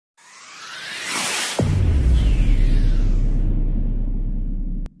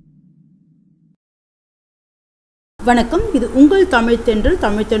வணக்கம். இது உங்கள் தமிழ்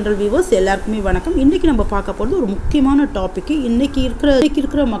தென்றல் வியூவர்ஸ் எல்லாருக்குமே வணக்கம். இன்றைக்கி நம்ம பார்க்க போகிறது ஒரு முக்கியமான டாபிக். இன்றைக்கி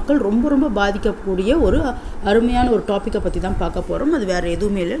இருக்கிற மக்கள் ரொம்ப பாதிக்கக்கூடிய ஒரு அருமையான ஒரு டாப்பிக்கை பற்றி தான் பார்க்க போகிறோம். அது வேறு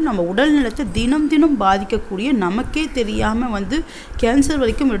எதுவுமே இல்லை. நம்ம உடல் நலத்தை தினம் பாதிக்கக்கூடிய, நமக்கே தெரியாமல் கேன்சர்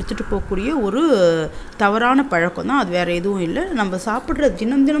வரைக்கும் எடுத்துகிட்டு போகக்கூடிய ஒரு தவறான பழக்கம் தான். அது வேறு எதுவும் இல்லை. நம்ம சாப்பிட்ற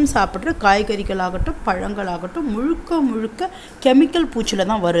தினம் சாப்பிட்ற காய்கறிகளாகட்டும் பழங்களாகட்டும் முழுக்க கெமிக்கல் பூச்சியில்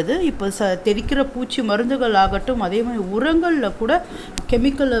தான் வருது. இப்போ தெரிக்கிற பூச்சி மருந்துகள் ஆகட்டும், அதே மாதிரி உரங்களில் கூட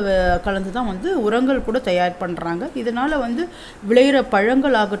கெமிக்கல் கலந்து தான் உரங்கள் கூட தயார் பண்ணுறாங்க. இதனால் விளையிற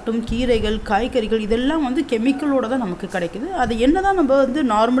பழங்கள் ஆகட்டும், கீரைகள், காய்கறிகள் இதெல்லாம் கெமிக்கலோடு தான் நமக்கு கிடைக்குது. அது என்ன தான் நம்ம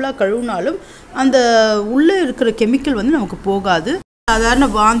நார்மலாக கழுவினாலும் அந்த உள்ளே இருக்கிற கெமிக்கல் நமக்கு போகாது. சாதாரண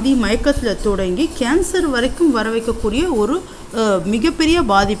வாந்தி மயக்கத்தில் தொடங்கி கேன்சர் வரைக்கும் வர வைக்கக்கூடிய ஒரு மிகப்பெரிய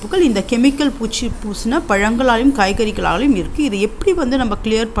பாதிப்புகள் இந்த கெமிக்கல் பூசின பழங்களாலையும் காய்கறிகளாலையும் இருக்குது. இதை எப்படி நம்ம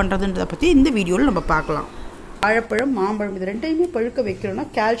கிளியர் பண்ணுறதுன்றதை பற்றி இந்த வீடியோவில் நம்ம பார்க்கலாம். வாழைப்பழம், மாம்பழம் இது ரெண்டையுமே பழுக்க வைக்கிறோன்னா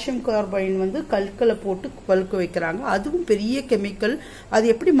கால்சியம் கார்பைன் கற்களை போட்டு பழுக்க வைக்கிறாங்க. அதுவும் பெரிய கெமிக்கல். அது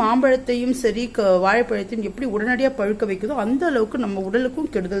எப்படி மாம்பழத்தையும் சரி வாழைப்பழத்தையும் எப்படி உடனடியாக பழுக்க வைக்குதோ அந்த அளவுக்கு நம்ம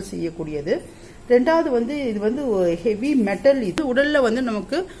உடலுக்கும் கெடுதல் செய்யக்கூடியது. ரெண்டாவது இது ஹெவி மெட்டல். இது உடல்ல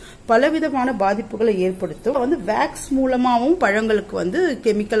நமக்கு பலவிதமான பாதிப்புகளை ஏற்படுத்தும். வேக்ஸ் மூலமாகவும் பழங்களுக்கு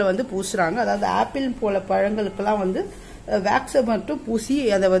கெமிக்கலை பூசுறாங்க. அதாவது ஆப்பிள் போல பழங்களுக்கெல்லாம் வேக்ஸை மட்டும் பூசி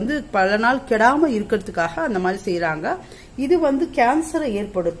அதை பல நாள் கெடாமல் இருக்கிறதுக்காக அந்த மாதிரி செய்கிறாங்க. இது கேன்சரை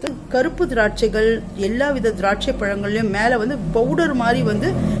ஏற்படுத்தும். கருப்பு திராட்சைகள், எல்லா வித திராட்சை பழங்கள்லையும் மேலே பவுடர்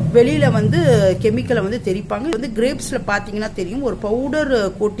மாதிரி வெளியில கெமிக்கலை தெரிப்பாங்க. கிரேப்ஸ்ல பார்த்தீங்கன்னா தெரியும், ஒரு பவுடர்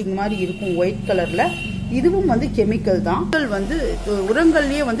கோட்டிங் மாதிரி இருக்கும் ஒயிட் கலர்ல. இதுவும் கெமிக்கல் தான்.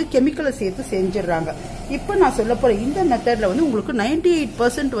 உரங்கள்லயே கெமிக்கலை சேர்த்து செஞ்சிடறாங்க. இப்போ நான் சொல்ல போற இந்த மெத்தட்ல உங்களுக்கு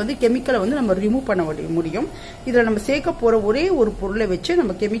 98% கெமிக்கலை நம்ம ரிமூவ் பண்ண முடியும். இதுல நம்ம சேர்க்க போற ஒரே ஒரு பொருளை வச்சு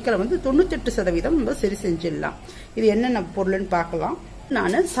நம்ம கெமிக்கலை 98% நம்ம சரி செஞ்சிடலாம். இது என்னென்ன பொருள்னு பார்க்கலாம்.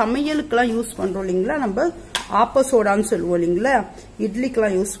 நான் சமையலுக்கெல்லாம் யூஸ் பண்றோம் இல்லைங்களா, நம்ம ஆப்ப சோடான்னு சொல்லுவோம் இல்லைங்களா,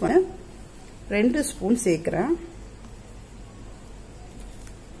 இட்லிக்கெல்லாம் யூஸ் பண்ண 2 ஸ்பூன் சேர்க்கிறேன்.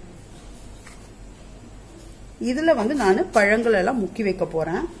 இதுல நான் பழங்கள் எல்லாம் முக்கி வைக்க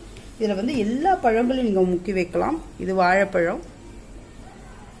போறேன். இதுல எல்லா பழங்களையும் நீங்க முக்கி வைக்கலாம். இது வாழைப்பழம்,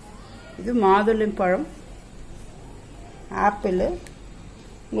 இது மாதுளம்பழம், ஆப்பிள்,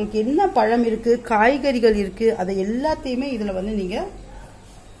 உங்களுக்கு என்ன பழம் இருக்கு, காய்கறிகள் இருக்கு, அதை எல்லாத்தையுமே இதுல நீங்க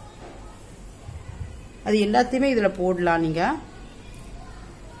அது எல்லாத்தையுமே இதுல போடலாம். நீங்க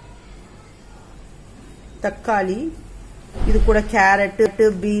தக்காளி, இது கூட கேரட்,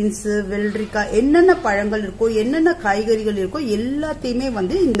 பீன்ஸ், வெள்ளரிக்காய், என்னென்ன பழங்கள் இருக்கோ என்னென்ன காய்கறிகள் இருக்கோ எல்லாத்தையுமே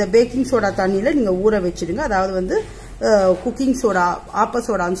இந்த பேக்கிங் சோடா தண்ணியில நீங்க ஊற வச்சிடுங்க. அதாவது குக்கிங் சோடா, ஆப்ப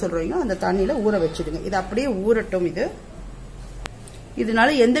சோடான்னு சொல்றீங்க, அந்த தண்ணியில ஊற வச்சிடுங்க. இது அப்படியே ஊறட்டும்.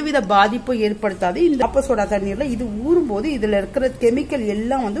 இதனால எந்தவித பாதிப்பும் ஏற்படுத்தாது. இந்த ஆப்ப சோடா தண்ணீர்ல இது ஊறும்போது இதுல இருக்கிற கெமிக்கல்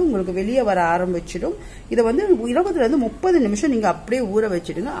எல்லாம் உங்களுக்கு வெளியே வர ஆரம்பிச்சிடும். இதை 20 to 30 நிமிஷம் நீங்க அப்படியே ஊற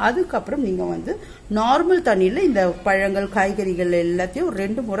வச்சிடுங்க. அதுக்கப்புறம் நீங்க நார்மல் தண்ணியில இந்த பழங்கள் காய்கறிகள் எல்லாத்தையும்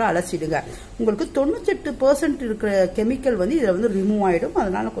 2 முறை அலசிடுங்க. உங்களுக்கு 98% இருக்கிற கெமிக்கல் இதுல ரிமூவ் ஆயிடும்.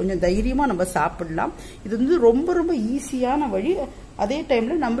 அதனால கொஞ்சம் தைரியமா நம்ம சாப்பிடலாம். இது ரொம்ப ஈஸியான வழி, அதே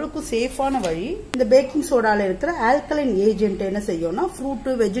டைம்ல நம்மளுக்கும் சேஃபான வழி. இந்த பேக்கிங் சோடால இருக்கிற ஆல்கலைன் ஏஜென்ட் என்ன செய்யும்னா ஃப்ரூட்,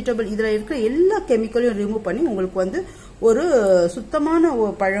 வெஜிடபிள் இதுல இருக்கிற எல்லா கெமிக்கலையும் ரிமூவ் பண்ணி உங்களுக்கு ஒரு சுத்தமான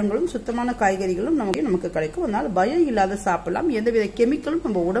பழங்களும் சுத்தமான காய்கறிகளும் நமக்கு கிடைக்கும். அதனால பயம் இல்லாத சாப்பிடலாம். எந்தவித கெமிக்கலும்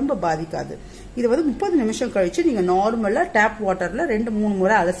நம்ம உடம்ப பாதிக்காது. இது 30 நிமிஷம் கழிச்சு நீங்க நார்மலா டேப் வாட்டர்ல 2-3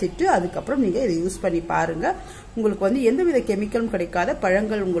 முறை அலசிட்டு அதுக்கப்புறம் நீங்க இதை யூஸ் பண்ணி பாருங்க. உங்களுக்கு எந்தவித கெமிக்கலும் கிடைக்காத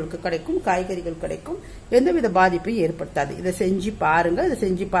பழங்கள் உங்களுக்கு கிடைக்கும், காய்கறிகள் கிடைக்கும், எந்தவித பாதிப்பையும் ஏற்படுத்தாது. இதை செஞ்சு பாருங்க. இதை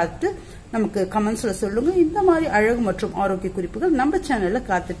செஞ்சு பார்த்துட்டு நமக்கு கமெண்ட்ஸ்ல சொல்லுங்க. இந்த மாதிரி அழகு மற்றும் ஆரோக்கிய குறிப்புகள் நம்ம சேனல்ல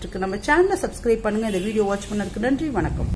காத்துட்டு இருக்கு. நம்ம சேனலை சப்ஸ்கிரைப் பண்ணுங்க. இந்த வீடியோ வாட்ச் பண்ணதுக்கு நன்றி. வணக்கம்.